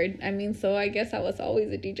aux cord. I mean, so I guess I was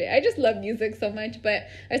always a DJ. I just love music so much, but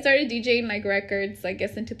I started DJing like records, I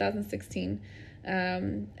guess, in 2016.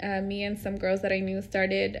 Me and some girls that I knew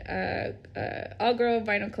started all girl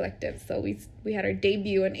vinyl collective. So we had our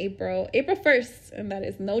debut in April 1st, and that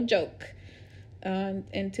is no joke,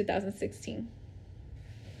 in 2016.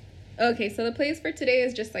 Okay, so the playlist for today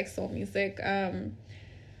is just like soul music.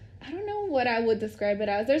 I don't know what I would describe it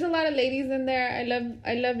as. There's a lot of ladies in there.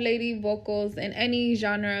 I love lady vocals in any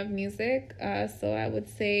genre of music. So I would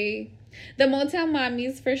say the Motel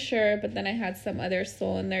Mamis for sure, but then I had some other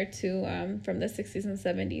soul in there too, from the 60s and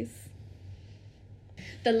 70s.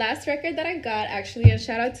 The last record that I got, actually, and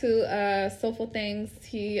shout out to Soulful Things.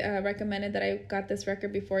 He recommended that I got this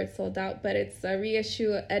record before it sold out, but it's a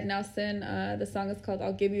reissue of Ed Nelson. The song is called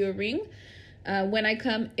I'll Give You a Ring. When I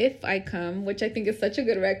Come, If I Come, which I think is such a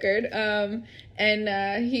good record. And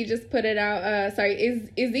he just put it out.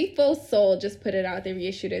 Izifo Soul just put it out. They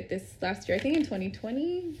reissued it this last year, I think in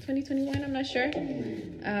 2020, 2021, I'm not sure.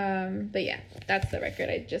 But yeah, that's the record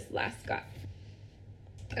I just last got.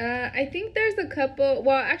 I think there's a couple,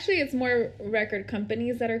 well, actually it's more record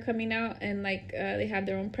companies that are coming out, and like they have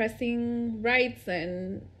their own pressing rights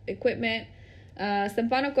and equipment.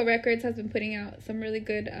 Symphonico Records has been putting out some really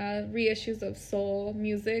good reissues of soul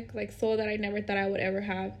music, like soul that I never thought I would ever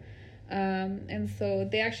have. And so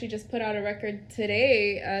they actually just put out a record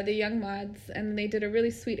today, the Young Mods, and they did a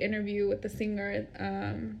really sweet interview with the singer,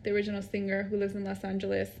 the original singer who lives in Los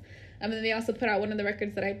Angeles. And then they also put out one of the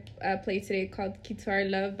records that I played today called Guitar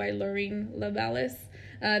Love by Lorraine Lavallis.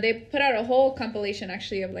 They put out a whole compilation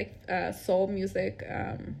actually of like soul music.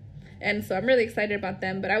 And so I'm really excited about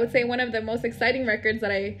them. But I would say one of the most exciting records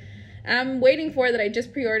that I'm waiting for, that I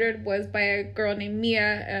just pre-ordered, was by a girl named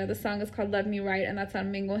Mia. The song is called Love Me Right, and that's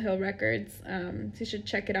on Mingle Hill Records. So you should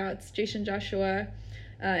check it out. It's Jason Joshua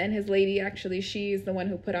and his lady, actually. She's the one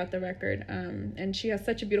who put out the record. And she has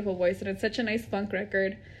such a beautiful voice, and it's such a nice funk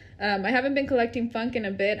record. I haven't been collecting funk in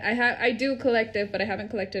a bit. I do collect it, but I haven't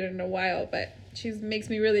collected it in a while. But she makes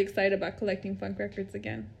me really excited about collecting funk records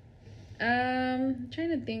again. I'm trying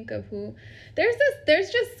to think of who.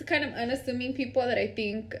 There's just kind of unassuming people that I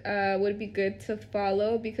think would be good to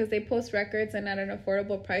follow because they post records and at an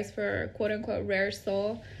affordable price for quote unquote rare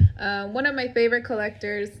soul. One of my favorite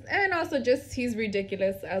collectors, and also just he's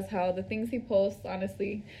ridiculous as hell, the things he posts,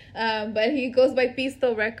 honestly. But he goes by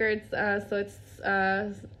Pisto Records, so it's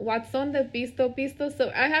Watson de Pisto.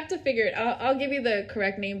 So I have to figure it. I'll give you the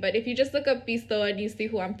correct name, but if you just look up Pisto and you see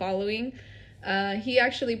who I'm following. He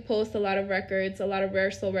actually posts a lot of records, a lot of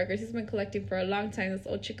rare soul records. He's been collecting for a long time, this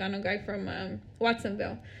old Chicano guy from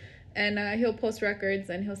Watsonville. And he'll post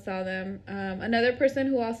records and he'll sell them. Another person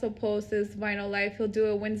who also posts is Vinyl Life. He'll do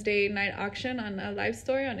a Wednesday night auction on a live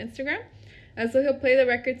story on Instagram. So he'll play the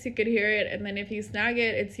records, you could hear it, and then if you snag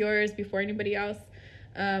it, it's yours before anybody else.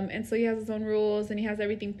 And so he has his own rules and he has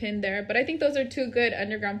everything pinned there. But I think those are two good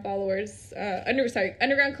underground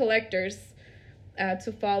underground collectors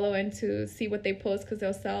to follow and to see what they post, because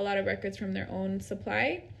they'll sell a lot of records from their own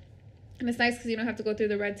supply. And it's nice because you don't have to go through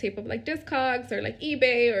the red tape of like Discogs or like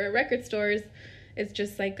eBay or record stores. It's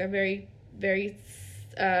just like a very, very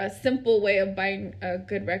simple way of buying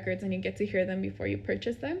good records, and you get to hear them before you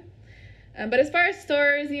purchase them. But as far as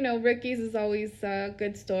stores, Ricky's is always a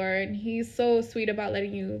good store, and he's so sweet about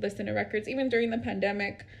letting you listen to records, even during the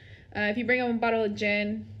pandemic. If you bring him a bottle of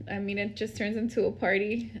gin, it just turns into a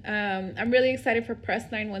party. I'm really excited for Press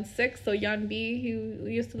 916. So Jan B, who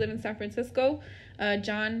used to live in San Francisco,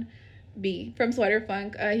 John B from Sweater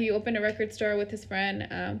Funk, he opened a record store with his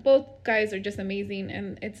friend. Both guys are just amazing,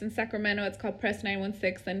 and it's in Sacramento. It's called Press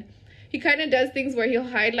 916, and he kind of does things where he'll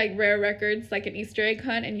hide like rare records, like an Easter egg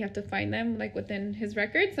hunt, and you have to find them like within his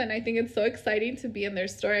records. And I think it's so exciting to be in their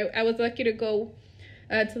store. I was lucky to go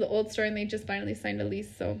to the old store, and they just finally signed a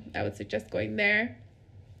lease, so I would suggest going there.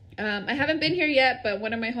 I haven't been here yet, but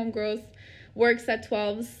one of my homegirls works at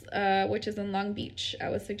 12's, which is in Long Beach. I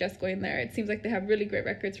would suggest going there. It seems like they have really great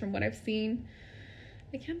records from what I've seen.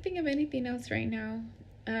 I can't think of anything else right now.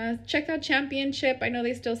 Check out Championship. I know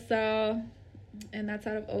they still sell, and that's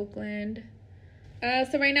out of Oakland.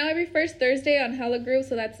 So right now, every first Thursday on Hella Groove,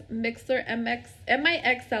 so that's Mixler,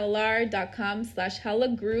 mixlr.com/Hella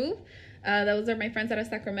Groove. Those are my friends out of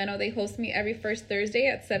Sacramento. They host me every first Thursday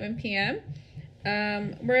at 7 p.m.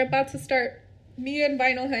 We're about to start, me and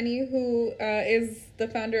Vinyl Honey, who is the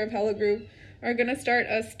founder of Hella Groove, are going to start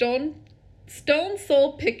a Stone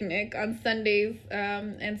Soul Picnic on Sundays.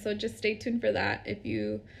 And so just stay tuned for that. If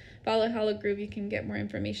you follow Hella Groove, you can get more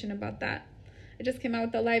information about that. I just came out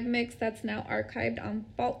with a live mix that's now archived on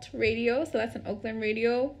Fault Radio. So that's an Oakland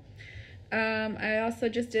radio. I also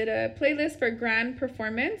just did a playlist for Grand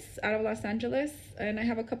Performance out of Los Angeles, and I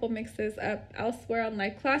have a couple mixes up elsewhere on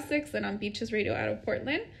Live Classics and on Beaches Radio out of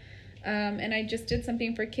Portland. And I just did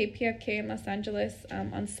something for KPFK in Los Angeles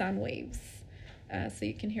on Sound Waves. So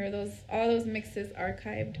you can hear all those mixes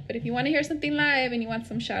archived. But if you want to hear something live and you want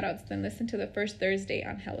some shout outs, then listen to the first Thursday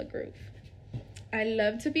on Hella Groove. I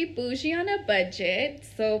love to be bougie on a budget,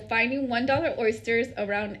 so finding $1 oysters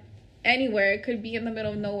around anywhere, it could be in the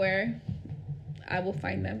middle of nowhere, I will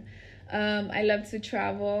find them. I love to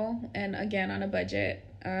travel, and again, on a budget.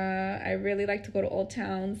 I really like to go to old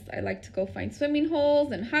towns. I like to go find swimming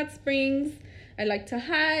holes and hot springs. I like to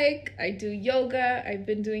hike. I do yoga. I've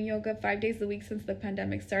been doing yoga 5 days a week since the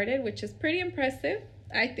pandemic started, which is pretty impressive,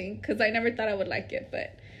 I think, because I never thought I would like it,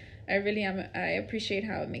 but I really am. I appreciate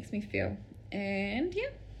how it makes me feel. And yeah,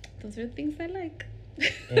 those are the things I like.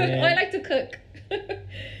 I like to cook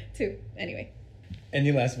too. Anyway.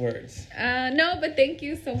 Any last words? No, but thank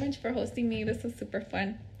you so much for hosting me. This was super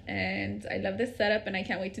fun. And I love this setup, and I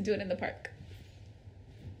can't wait to do it in the park.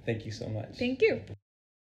 Thank you so much. Thank you.